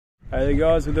Hey there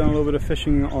guys, we're doing a little bit of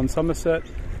fishing on Somerset.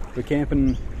 We're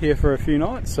camping here for a few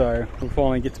nights, so we'll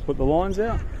finally get to put the lines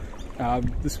out.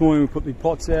 This morning we put the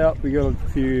pots out, we got a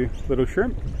few little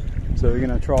shrimp, so we're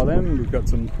going to try them. We've got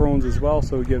some prawns as well,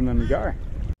 so we're giving them a go.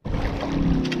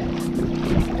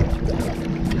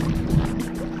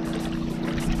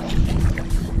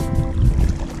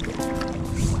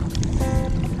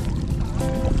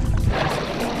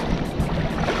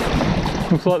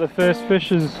 Looks like the first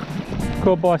fish is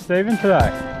caught by Stephen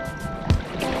today.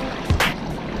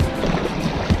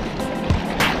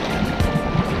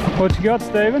 What you got,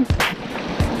 Stephen?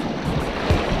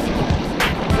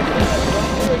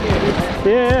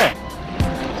 Yeah,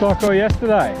 it's like I caught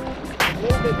yesterday. A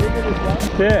little bit bigger this one.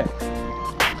 Yeah.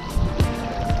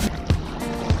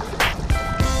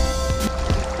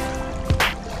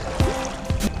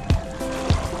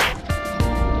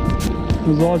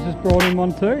 Was I just brought in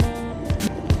one too?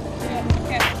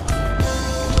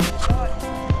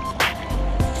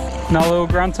 Another little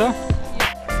grunter.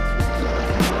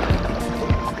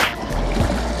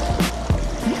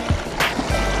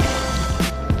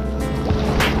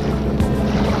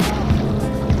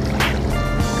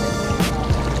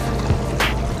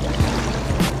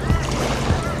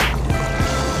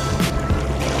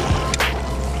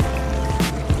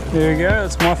 There we go,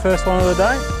 that's my first one of the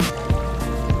day.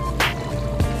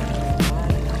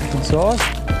 Good size.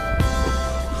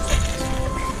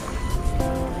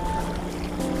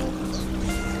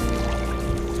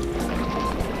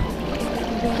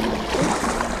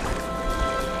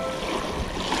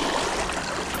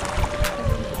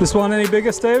 This one any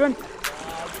bigger, Stephen?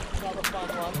 Another fun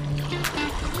one.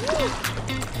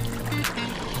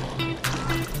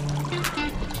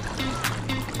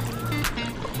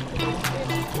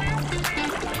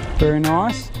 Very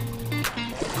nice.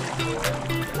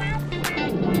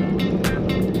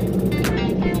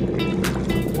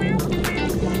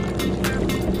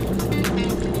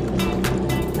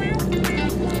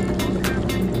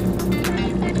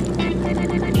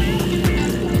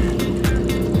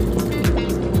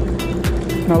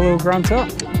 A little grunter.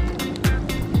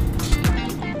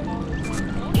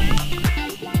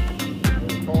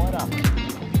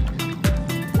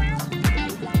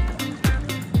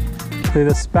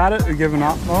 Either spat it or given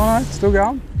up. Oh no, it's still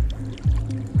going.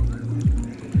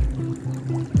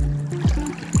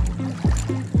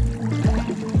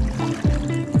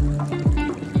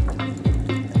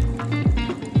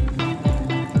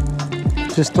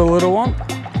 Just a little one.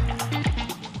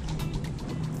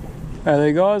 Hey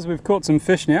there guys, we've caught some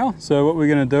fish now, so what we're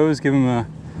going to do is give them a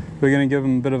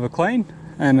bit of a clean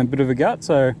and a bit of a gut.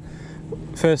 So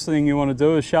first thing you want to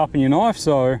do is sharpen your knife,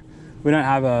 so we don't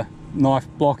have a knife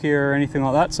block here or anything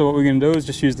like that. So what we're going to do is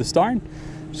just use the stone,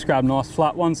 just grab a nice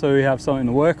flat one so we have something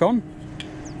to work on.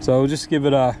 So we'll just give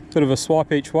it a bit of a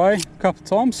swipe each way a couple of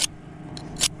times.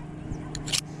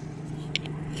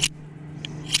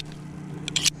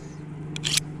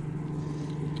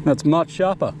 That's much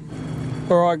sharper.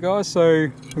 Alright guys, so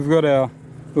we've got our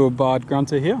little barred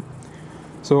grunter here.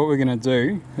 So what we're going to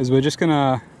do is we're just going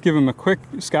to give him a quick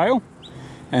scale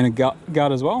and a gut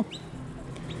as well.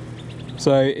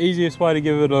 So easiest way to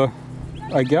give it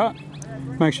a gut,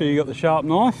 make sure you got the sharp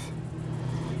knife.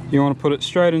 You want to put it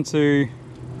straight into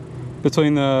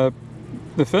between the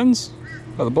fins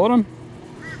at the bottom.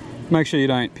 Make sure you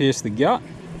don't pierce the gut.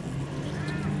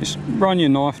 Just run your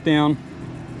knife down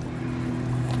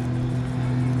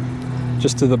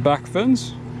just to the back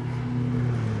fins,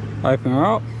 open her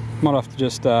up. Might have to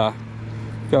just go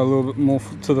a little bit more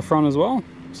to the front as well,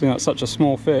 seeing it's such a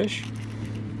small fish.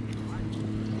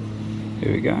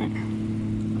 Here we go.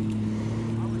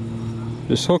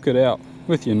 Just hook it out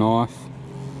with your knife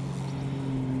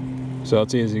so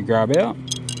it's easy to grab out.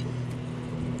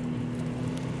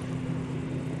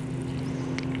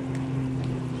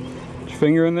 Put your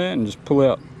finger in there and just pull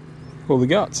out all the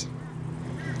guts.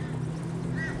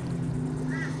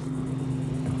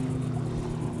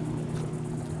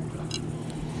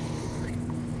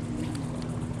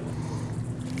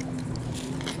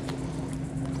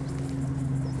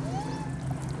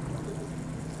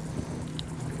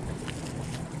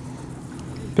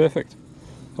 Perfect.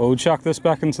 Well, we'll chuck this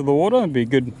back into the water. It'd be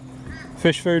good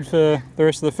fish food for the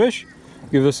rest of the fish.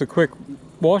 Give this a quick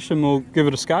wash and we'll give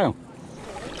it a scale.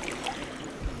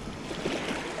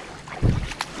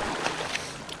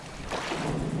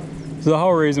 So the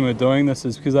whole reason we're doing this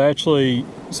is because they actually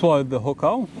swallowed the hook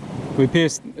hole. We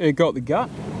pierced, it got the gut,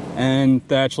 and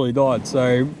they actually died.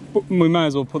 So we may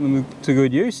as well put them to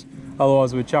good use.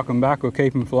 Otherwise we'd chuck them back or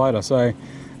keep them for later. So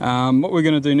what we're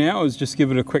going to do now is just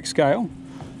give it a quick scale.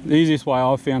 The easiest way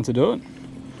I've found to do it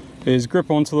is grip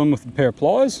onto them with a pair of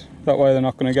pliers. That way they're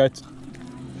not going to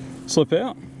slip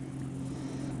out.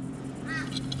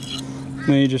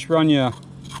 Then you just run your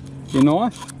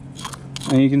knife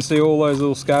and you can see all those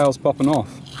little scales popping off.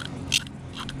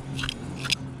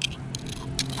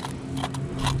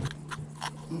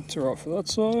 That's alright for that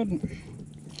side.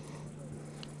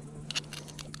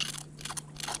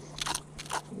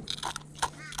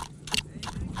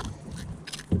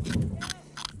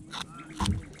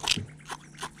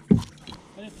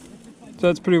 So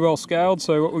that's pretty well scaled,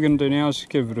 so what we're going to do now is just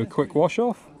give it a quick wash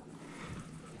off.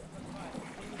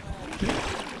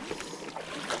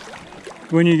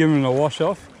 When you're giving it a wash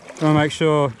off, you want to make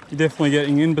sure you're definitely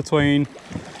getting in between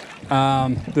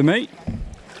the meat,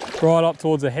 right up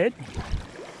towards the head.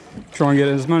 Try and get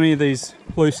as many of these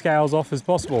loose scales off as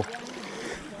possible.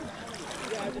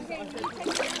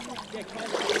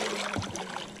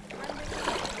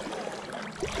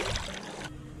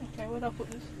 Okay, where'd I put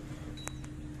this?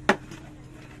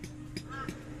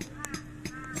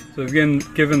 So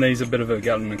we've given these a bit of a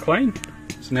gut and a clean.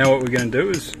 So now what we're going to do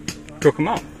is cook them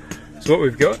up. So what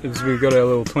we've got is we've got our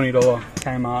little $20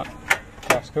 Kmart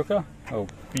gas cooker, or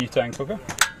butane cooker.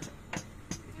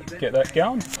 Get that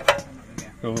going.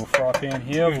 Got a little fry pan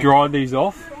here. We've dried these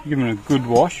off, give them a good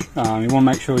wash. You want to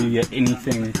make sure you get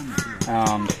anything, you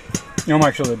want to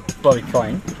make sure they're bloody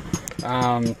clean.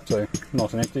 So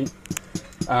nice and empty.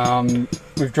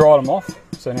 We've dried them off,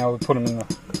 so now we'll put them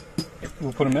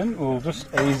in we'll just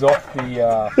ease off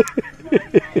the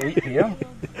heat here.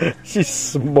 She's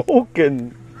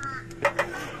smoking.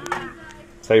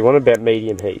 So you want about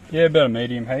medium heat? Yeah, about a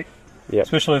medium heat. Yep.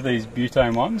 Especially these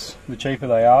butane ones. The cheaper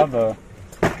they are, the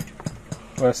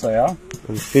worse they are.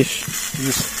 And fish? You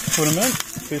just put them in.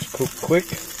 Fish cook quick.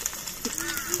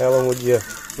 How long would you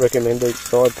recommend each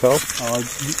side, Cole?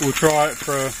 We'll try it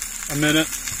for a minute,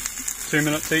 2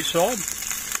 minutes each side.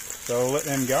 So we'll let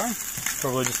them go.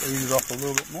 Probably just ease it off a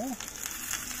little bit more.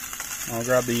 I'll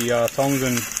grab the tongs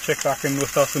and check back in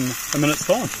with us in a minute's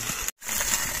time.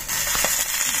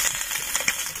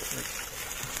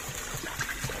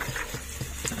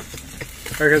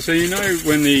 Okay, so you know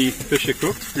when the fish are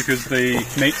cooked because the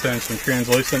meat turns from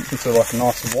translucent into like a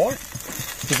nice white.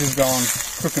 This is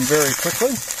cooking very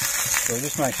quickly, so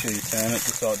just make sure you turn it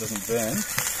just so it doesn't burn.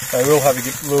 They will have a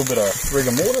little bit of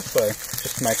rigor mortis, so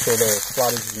just make sure they're as flat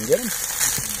as you can get them.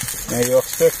 Now you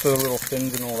expect the little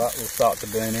fins and all that will start to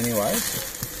burn anyway.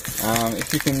 If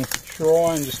you can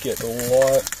try and just get a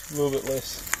little bit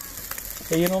less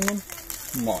heat on them,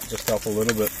 might just help a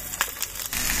little bit.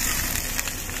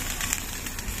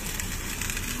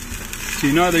 So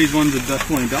you know these ones are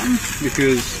definitely done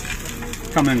because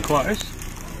come in close,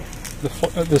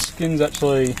 the skin's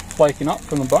actually flaking up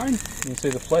from the bone. You can see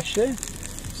the flesh there.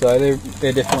 So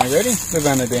they're definitely ready. They've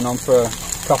only been on for a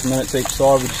couple of minutes each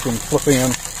side. We've just been flipping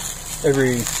them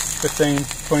every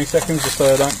 15-20 seconds just so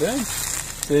they don't burn.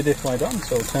 So they're definitely done.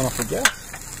 So we'll turn off the gas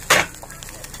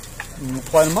and we'll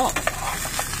plate them up.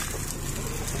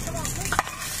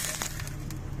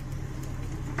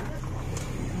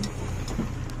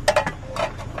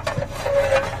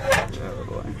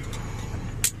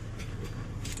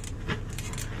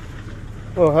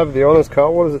 Well, I'll have the honest,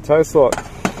 Carl. What does it taste like?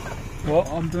 Well,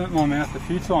 I've burnt my mouth a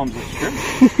few times this trip,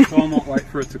 so I might wait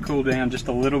for it to cool down just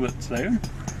a little bit soon.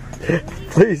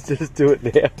 Please just do it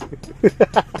now.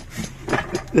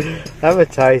 Have a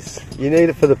taste. You need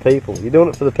it for the people. You're doing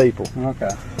it for the people.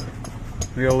 Okay.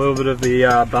 We got a little bit of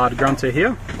the Barred Grunter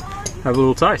here. Have a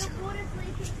little taste.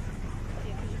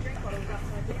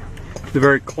 They're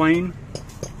very clean,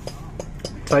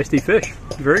 tasty fish.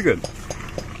 Very good.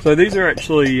 So these are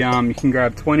actually, you can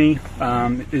grab 20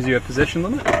 is your possession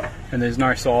limit, and there's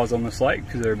no size on this lake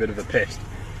because they're a bit of a pest.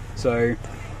 So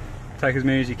take as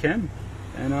many as you can,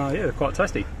 and yeah, they're quite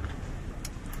tasty.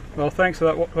 Well, thanks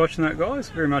for watching that, guys.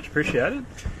 Very much appreciated.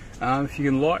 If you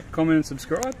can like, comment and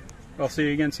subscribe, I'll see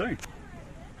you again soon.